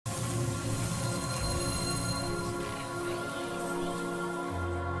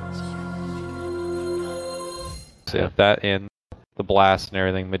So yeah, that and the blast and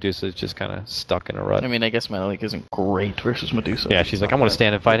everything, Medusa is just kind of stuck in a rut. I mean, I guess my link isn't great versus Medusa. Yeah, she's like, I want to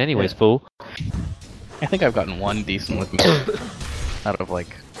stand and fight anyways, fool. I think I've gotten one decent with me out of like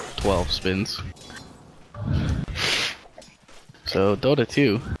 12 spins. So Dota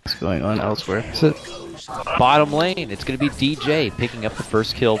 2 is going on elsewhere. So, bottom lane, it's going to be DJ picking up the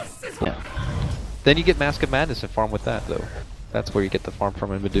first kill. Yeah. Then you get Mask of Madness and farm with that, though. That's where you get the farm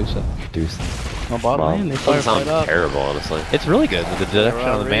from in Medusa. Well, bottom lane, they fire sound right up. terrible, honestly. It's really good with the deduction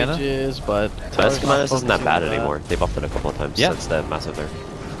on the mana. But Mask of Madness isn't that bad anymore. They buffed it a couple of times Yeah. since the massive there.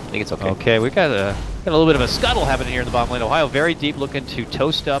 I think it's okay. Okay, we've got a little bit of a scuttle happening here in the bottom lane. Ohaiyo very deep, looking to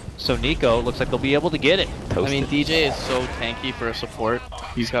toast up SoNNeikO. Looks like they'll be able to get it. I mean, DJ is so tanky for a support.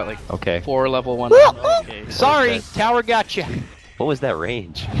 He's got like 4 level 1. Okay, Sorry, tower got you. What was that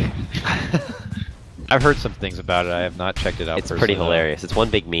range? I've heard some things about it. I have not checked it out. It's pretty hilarious. It's one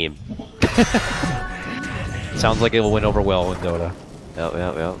big meme. Sounds like it will win over well in Dota.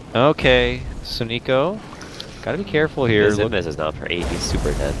 Yep. Okay, SoNNeikO. Gotta be careful here. His invis is now for 8. He's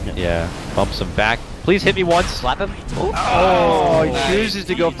super dead. Yeah, bumps him back. Please hit me once. Slap him. Oh, he chooses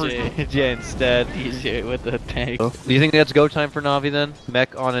to go for DJ instead. DJ with the tank. Do you think that's go time for Navi then?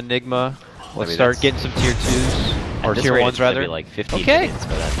 Mech on Enigma. Let's start getting some tier 2s. Or tier 1s rather. Like 15 okay. minutes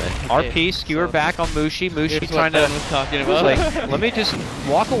for that thing. RP, skewer back on Mushi. Mushi trying to... talking about. Like, let me just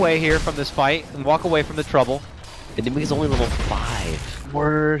walk away here from this fight and walk away from the trouble. Enigma's only level 5.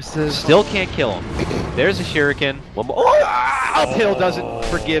 Still can't kill him. There's a shuriken. One more. Oh! Uphill doesn't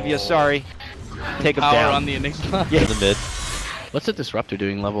forgive you, sorry. Take him Power down. on the Enigma. Yeah, in the mid. What's the Disruptor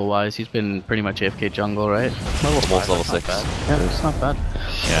doing level-wise? He's been pretty much AFK jungle, right? Level 5, level 6. Yeah, it's not bad.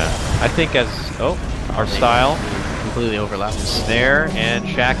 Yeah, I think as... Oh, artstyle. Completely overlapping. Snare and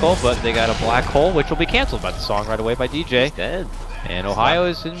Shackle, but they got a black hole, which will be canceled by the song right away by DJ. He's dead. And Ohaiyo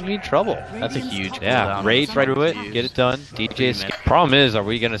is in trouble. That's a huge cooldown. Rage right through it, get it done. DJ escape. Problem is, are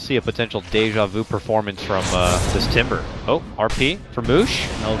we going to see a potential deja vu performance from this Timber? Oh, RP for Moosh.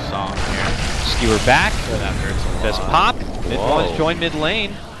 No song here. Skewer back. That hurts a Best lot. pop. MidOne's joined mid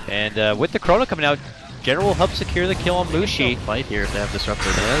lane. And with the Chrono coming out, General will help secure the kill on Mushi. Fight here if they have Disruptor.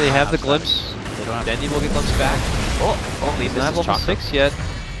 Yeah, they have the glimpse. Dendi will get glimpse back. He's not level 6 yet.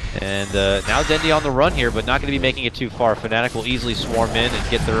 And now Dendi on the run here, but not going to be making it too far. Fnatic will easily swarm in and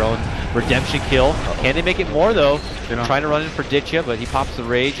get their own redemption kill. Can they make it more, though? They're trying to run in for Ditya, but he pops the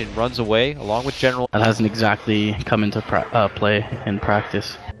rage and runs away, along with General. That hasn't exactly come into play in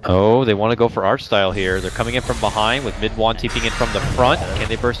practice. Oh, they want to go for artstyle here. They're coming in from behind with MidOne TPing in from the front. Can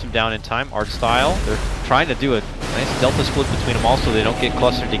they burst him down in time? Artstyle. They're trying to do a nice delta split between them also. They don't get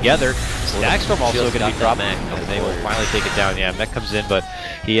clustered together. Stackstorm also going to be dropped, and they will finally take it down. Yeah, Mech comes in, but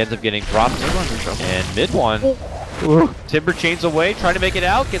he ends up getting dropped. And MidOne. Timber chains away, trying to make it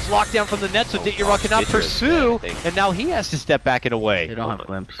out. Gets locked down from the net, so ditya-ra cannot pursue. And now he has to step back and away. They don't have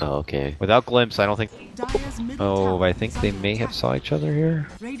glimpse. Oh, okay. Without glimpse, I don't think... Oh, I think they may have saw each other here.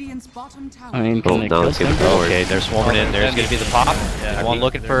 I mean, can they kill let's get the Timber? Okay, they're swarming in. There's going to be the pop. One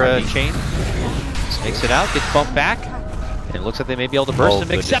looking for a chain. Makes it out, gets bumped back. And it looks like they may be able to burst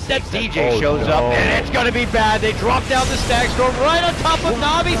him, except that DJ shows up, and it's going to be bad. They drop down the Stackstorm right on top of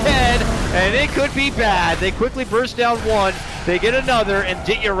Navi's head, and it could be bad. They quickly burst down one, they get another, and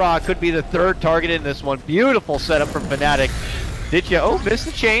ditya-ra could be the third target in this one. Beautiful setup from Fnatic. Ditya, missed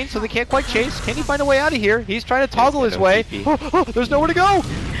the chain, so they can't quite chase. Can he find a way out of here? He's trying to toggle his way. There's nowhere to go.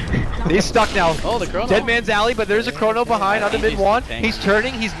 He's stuck now. Oh, the Chrono. Dead Man's Alley, but there's a Chrono behind on the MidOne. He's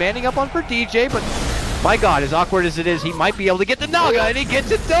turning, he's manning up on for DJ, but my god, as awkward as it is, he might be able to get the Naga, and he gets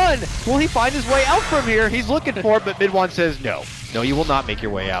it done! Will he find his way out from here? He's looking for it, but MidOne says no. No, you will not make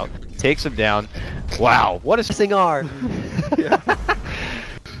your way out. Takes him down. Wow, what a missing R!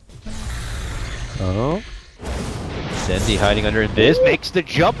 Oh. Dendi hiding under Invis, makes the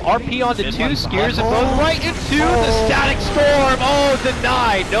jump, RP onto 2, skeers them both right into the Static Storm! Oh,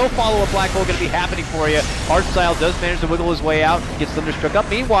 denied! No follow-up black hole gonna be happening for you. Artstyle does manage to wiggle his way out, gets Thunderstruck up.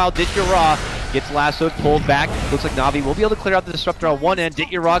 Meanwhile, ditya-ra gets lassoed, pulled back. Looks like Navi will be able to clear out the Disruptor on one end.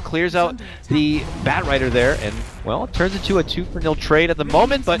 ditya-ra clears out the Bat Rider there, and, well, it turns into a 2-for-0 trade at the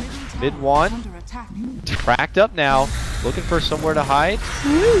moment, but MidOne cracked up now, looking for somewhere to hide,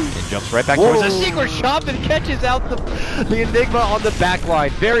 and jumps right back towards the secret shop and catches out the Enigma on the back line.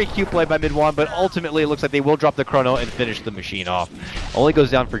 Very cute play by MidOne, but ultimately it looks like they will drop the Chrono and finish the machine off. Only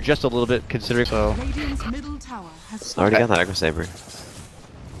goes down for just a little bit, considering... So, already got the Aggro Saber.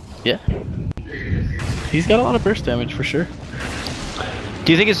 Yeah. He's got a lot of burst damage for sure.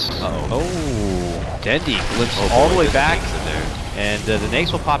 do you think it's... Dendi glimpses all the way back. And the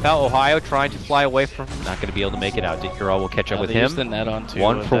Nakes will pop out. Ohaiyo trying to fly away from... Not going to be able to make it out. ditya-ra will catch up with him. The net on too,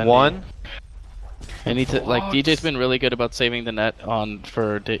 1 for 1. I need to, like, DJ's been really good about saving the net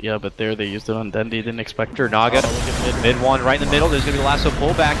for Ditya, but there they used it on Dendi, didn't expect her. Naga, mid-one right in the middle, there's going to be the lasso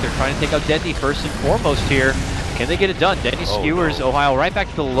pullback. They're trying to take out Dendi first and foremost here. Can they get it done? Dendi skewers Ohaiyo right back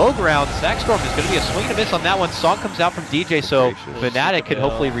to the low ground. Stackstorm is going to be a swing and a miss on that one. Song comes out from DJ, so Fnatic could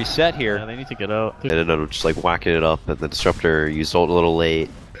hopefully reset here. Yeah, they need to get out. They ended up just like whacking it up, and the Disruptor used ult a little late.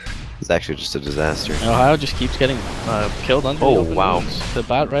 It's actually just a disaster. Ohaiyo just keeps getting killed under the open wow. wounds. The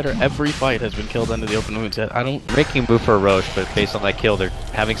Bat Rider every fight has been killed under the open wounds. I don't... Making a move for a Roche, but based on that kill, they're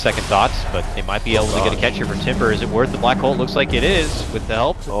having second thoughts, but they might be able to get a catch here for Timber. Is it worth the Black Hole? Looks like it is, with the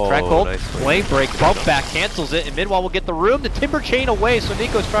help. Track hold, nice flame break, bump back, cancels it, and MidOne will get the room. The Timber chain away, so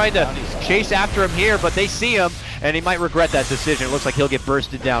SoNNeikO's trying to chase after him here, but they see him, and he might regret that decision. It looks like he'll get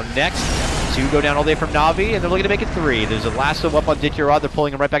bursted down next. 2 go down all day from Navi, and they're looking to make it 3. There's a lasso up on ditya-ra. They're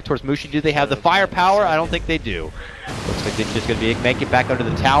pulling him right back towards Mushi. Do they have the firepower? I don't think they do. Looks like ditya's going to make it back under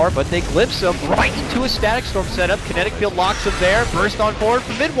the tower, but they glimpse him right into a Static Storm setup. Kinetic Field locks him there. Burst on forward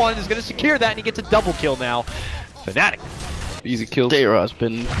from MidOne is going to secure that, and he gets a double kill now. Fnatic. Easy kill. ditya-ra's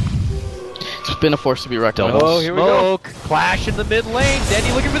been... It's been a force to be reckoned with. Oh, here we go. Clash in the mid lane.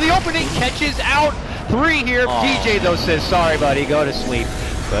 Dendi looking for the opening. Catches out 3 here. DJ, though, says, sorry, buddy, go to sleep.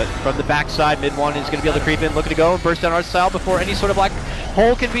 But from the backside, MidOne is going to be able to creep in, looking to go and burst down artstyle before any sort of black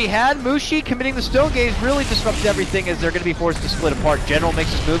hole can be had. Mushi committing the Stone Gaze really disrupts everything as they're going to be forced to split apart. General makes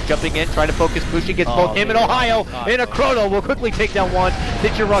his move, jumping in, trying to focus. Mushi gets both him and Ohaiyo in a chrono. Will quickly take down one.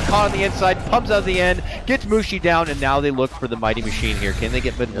 ditya-ra caught on the inside, pumps out the end, gets Mushi down, and now they look for the mighty machine here. Can they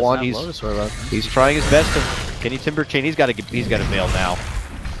get MidOne? He's trying his best. Can he Timber Chain? He's got to bail now.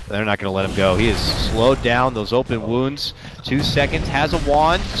 They're not going to let him go. He is slowed down, those open wounds. 2 seconds, has a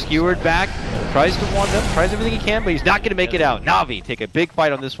wand, skewered back, tries to wand up, tries everything he can, but he's not going to make it out. Navi take a big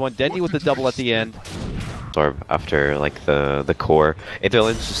fight on this one. Dendi with the double at the end. After like the core,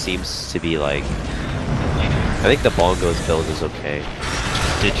 Itherland just seems to be like, I think the Bongo's build is okay.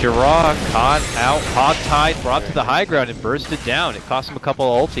 ditya-ra caught out, hog-tied, brought to the high ground and bursted down. It cost him a couple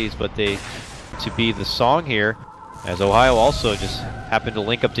of ultis, but they to be the song here. As Ohaiyo also just happened to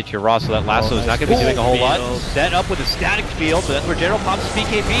link up ditya-ra, so that lasso is not going to be doing a whole lot. Set up with a static field, so that's where General pops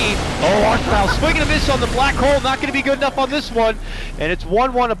BKB. Oh, artstyle swing and a miss on the Black Hole, not going to be good enough on this one. And it's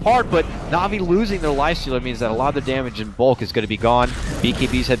 1-1 apart, but Navi losing their lifestealer means that a lot of their damage in bulk is going to be gone.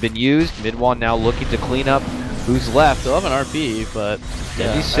 BKBs have been used. MidOne now looking to clean up who's left. They'll have an RB, but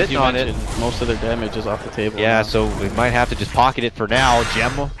he's sitting on it. Most of their damage is off the table. Yeah, now. so we might have to just pocket it for now.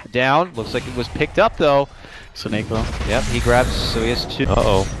 Gem down. Looks like it was picked up, though. SoNNeikO. Yep, he grabs, so he has 2.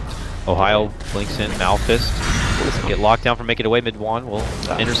 Ohaiyo blinks in, Malfist. Get locked down for making it away. MidOne will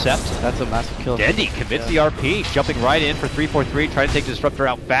intercept. That's a massive kill. Dendi commits the RP, jumping right in for 3-4-3, trying to take the Disruptor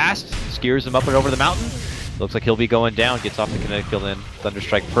out fast. Skewers him up and over the mountain. Looks like he'll be going down, gets off the kinetic field and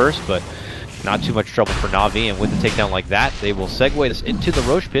Thunderstrike first, but not too much trouble for Navi, and with the takedown like that, they will segue this into the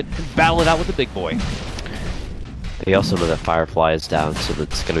Roche pit and battle it out with the big boy. They also know that Firefly is down, so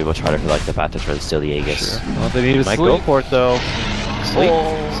it's going to be much harder for like the Bat to try and steal the Aegis. Sure. Well, they need to might go for it though.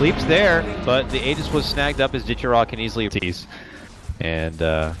 Sleep's there, but the Aegis was snagged up as ditya-ra can easily tease. And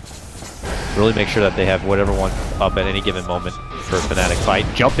really make sure that they have whatever one up at any given moment for a Fnatic fight.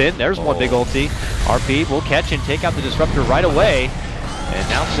 Jump in, there's one big ulti. RP will catch and take out the Disruptor right away. And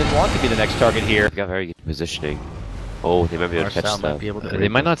now MidOne could be the next target here. They got very good positioning. Oh, they might be able to catch that. They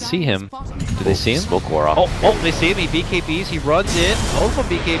might not see him. Do they see him? Smoke war off. Oh, they see him. He BKBs. He runs in. Both of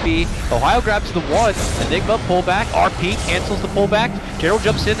them BKB. Ohaiyo grabs the one. Enigma pullback. RP cancels the pullback. General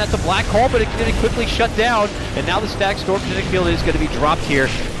jumps in. That's a Black Hole, but it's going to quickly shut down. And now the stack Storm Kinetic Field is going to be dropped here.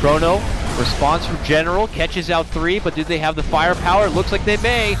 Chrono, response from General, catches out 3, but do they have the firepower? It looks like they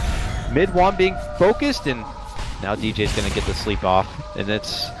may. MidOne being focused, and now DJ's going to get the sleep off. And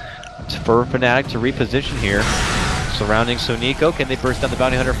it's for Fnatic to reposition here. Surrounding SoNNeikO, can they burst down the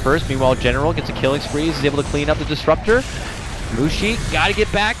Bounty Hunter first? Meanwhile, General gets a killing spree. He's able to clean up the Disruptor. Mushi, gotta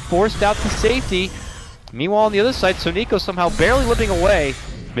get back, forced out to safety. Meanwhile, on the other side, SoNNeikO somehow barely limping away.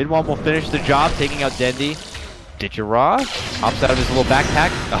 MidOne will finish the job, taking out Dendi. ditya-ra hops out of his little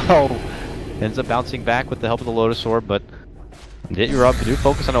backpack. Oh, ends up bouncing back with the help of the Lotus Orb, but ditya-ra do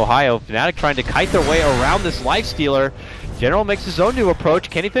focus on Ohaiyo. Fnatic trying to kite their way around this lifestealer. General makes his own new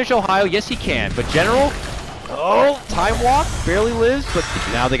approach. Can he finish Ohaiyo? Yes, he can, but General... Oh, time walk, barely lives, but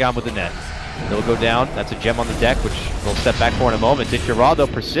now they got him with the net. They'll go down. That's a gem on the deck, which they'll step back for in a moment. ditya-ra, though,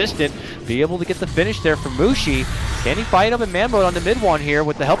 persistent, be able to get the finish there from Mushi. Can he fight him in man mode on the MidOne here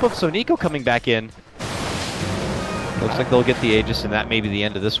with the help of SoNNeikO coming back in? Looks like they'll get the Aegis, and that may be the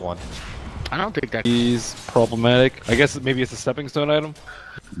end of this one. I don't think that he's problematic. I guess maybe it's a stepping stone item.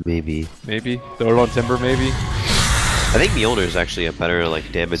 Maybe. Maybe. Throw it on Timber, maybe. I think Mjolnir is actually a better like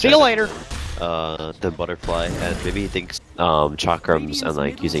damage. See you later. than Butterfly, and maybe he thinks Chakrams and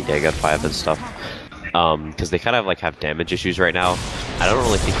like using Dagger 5 and stuff. Because they kind of like have damage issues right now. I don't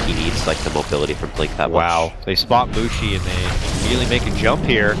really think he needs like the mobility from Blink that much. Wow, they spot Mushi and they immediately make a jump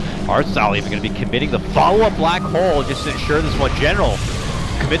here. Artstyle even going to be committing the follow-up black hole just to ensure this one. General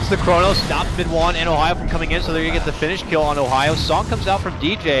commits the Chrono, stops MidOne and Ohaiyo from coming in, so they're going to get the finish kill on Ohaiyo. Song comes out from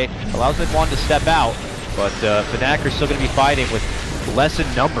DJ, allows MidOne to step out, but Fnatic are still going to be fighting with less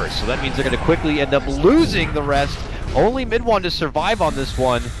in numbers, so that means they're going to quickly end up losing the rest. Only MidOne to survive on this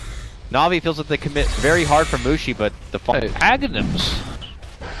one. Na'Vi feels that they commit very hard for Mushi, but the Aghanims.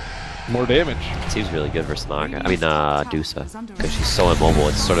 More damage. Seems really good versus Naga. I mean, Dusa, because she's so immobile.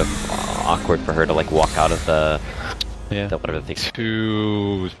 It's sort of awkward for her to like walk out of the whatever the thing.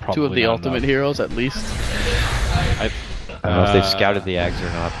 Two of the ultimate heroes at least. I don't know if they've scouted the Ags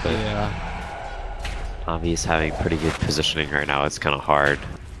or not, but yeah. Navi's having pretty good positioning right now. It's kind of hard.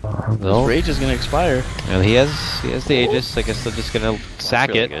 This rage is gonna expire. Well, he has the Aegis. I guess they're just gonna sack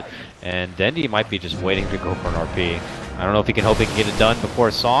really it. Good. And Dendi might be just waiting to go for an RP. I don't know if he can hope he can get it done before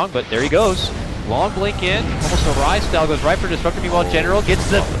a song, but there he goes. Long blink in, almost a rise style, goes right for Disruptor. Meanwhile, General gets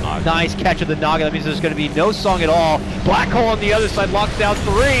the nice catch of the Naga. That means there's going to be no song at all. Black hole on the other side locks down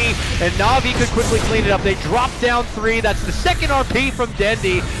 3, and Na'Vi could quickly clean it up. They drop down 3. That's the second RP from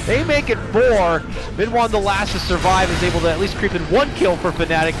Dendi. They make it 4. MidOne, the last to survive, is able to at least creep in 1 kill for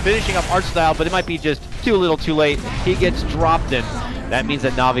Fnatic, finishing up Artstyle, but it might be just too little too late. He gets dropped in. That means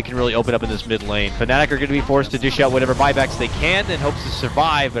that Na'Vi can really open up in this mid lane. Fnatic are going to be forced to dish out whatever buybacks they can in hopes to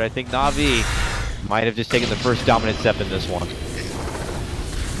survive, but I think Na'Vi might have just taken the first dominant step in this one.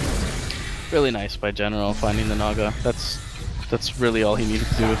 Really nice by General finding the Naga. That's really all he needed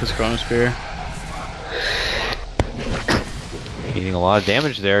to do with his Chrono Spear. Eating a lot of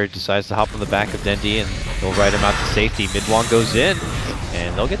damage there. He decides to hop on the back of Dendi and he'll ride him out to safety. MidOne goes in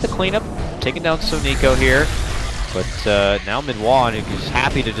and they'll get the cleanup, taking down SoNNeikO here. But now MidOne, if he's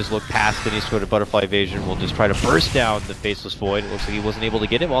happy to just look past any sort of butterfly evasion, will just try to burst down the Faceless Void. It looks like he wasn't able to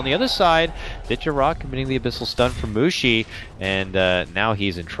get it. While on the other side, ditya-ra committing the Abyssal Stun from Mushi, and now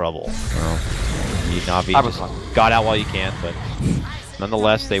he's in trouble. Well, Na'Vi just got out while you can, but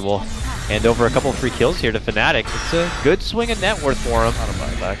nonetheless, they will hand over a couple of free kills here to Fnatic. It's a good swing of net worth for him. Not a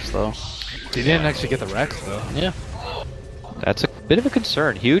buybacks though. He didn't actually get the Rex though. Yeah. That's a bit of a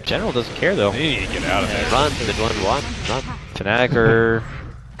concern. Huge General doesn't care though. They need to get out of there. Run, MidOne, run. Fnatic are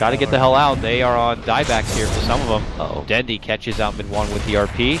got to get the hell out. They are on diebacks here for some of them. Uh-oh. Dendi catches out MidOne with the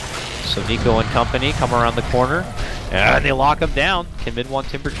RP. SoNNeikO and company come around the corner and they lock him down. Can MidOne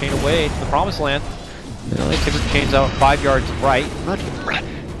Timber Chain away to the Promised Land? They Timber Chain's out 5 yards right.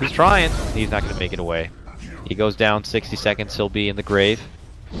 He's trying. He's not going to make it away. He goes down 60 seconds. He'll be in the grave.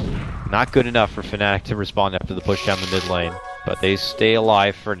 Not good enough for Fnatic to respond after the push down the mid lane, but they stay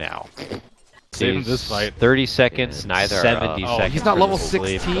alive for now. Saving this fight. 30 seconds, Yeah, neither, 70 oh, seconds. he's not for level the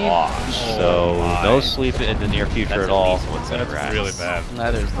sleep. 16? So my. no sleep in the near future That's at all. That's really bad.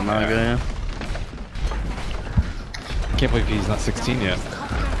 Neither's the Naga, yeah. Can't believe he's not 16 yet.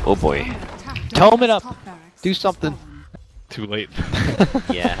 Oh boy. Tome it up. Do something. Too late.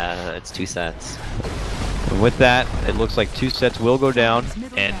 Yeah, it's 2 sets. And with that, it looks like 2 sets will go down,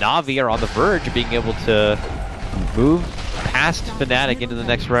 and Na'Vi are on the verge of being able to move past Fnatic into the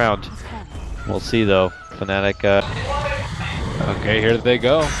next round. We'll see though. Fnatic, Okay, here they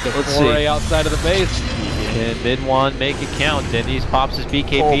go. The Let's foray see. outside of the base. can MidOne make it count? Dendi's pops his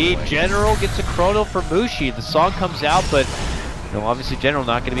BKB. Oh, General gets a chrono for Mushi. The song comes out, but obviously General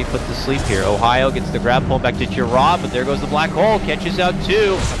not going to be put to sleep here. Ohaiyo gets the grab, pulling back to ditya-ra, but there goes the black hole. Catches out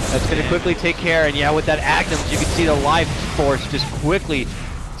 2. That's going to quickly take care. And yeah, with that Aghanims, you can see the life force just quickly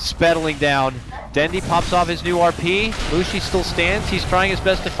spettling down. Dendi pops off his new RP. Mushi still stands. He's trying his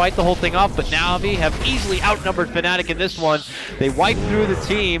best to fight the whole thing off, but Na'Vi have easily outnumbered Fnatic in this one. They wipe through the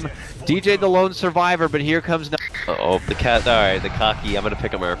team. DJ the lone survivor, but here comes Uh-oh, the cat, alright, the cocky. I'm gonna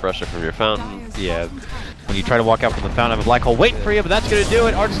pick up my refresher from your fountain. yeah. When you try to walk out from the fountain, I have a black hole waiting for you, but that's going to do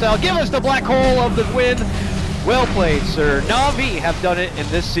it. Artstyle, give us the black hole of the win. Well played, sir. Na'Vi have done it in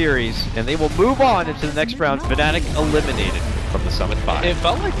this series, and they will move on into the next round. Fnatic eliminated from the Summit 5. It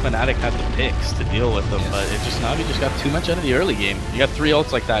felt like Fnatic had the picks to deal with them, but it just Na'Vi just got too much out of the early game. You got 3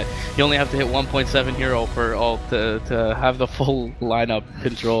 ults like that. You only have to hit 1.7 hero per ult to have the full lineup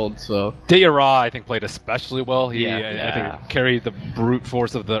controlled. So ditya-ra, I think, played especially well. He, Yeah. I think, carried the brute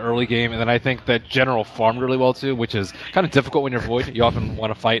force of the early game, and then I think that General farmed really well too, which is kind of difficult when you're Void. You often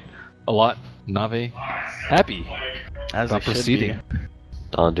want to fight a lot. Na'Vi, happy as about it should proceeding. be.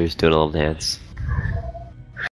 Donder's doing a little dance.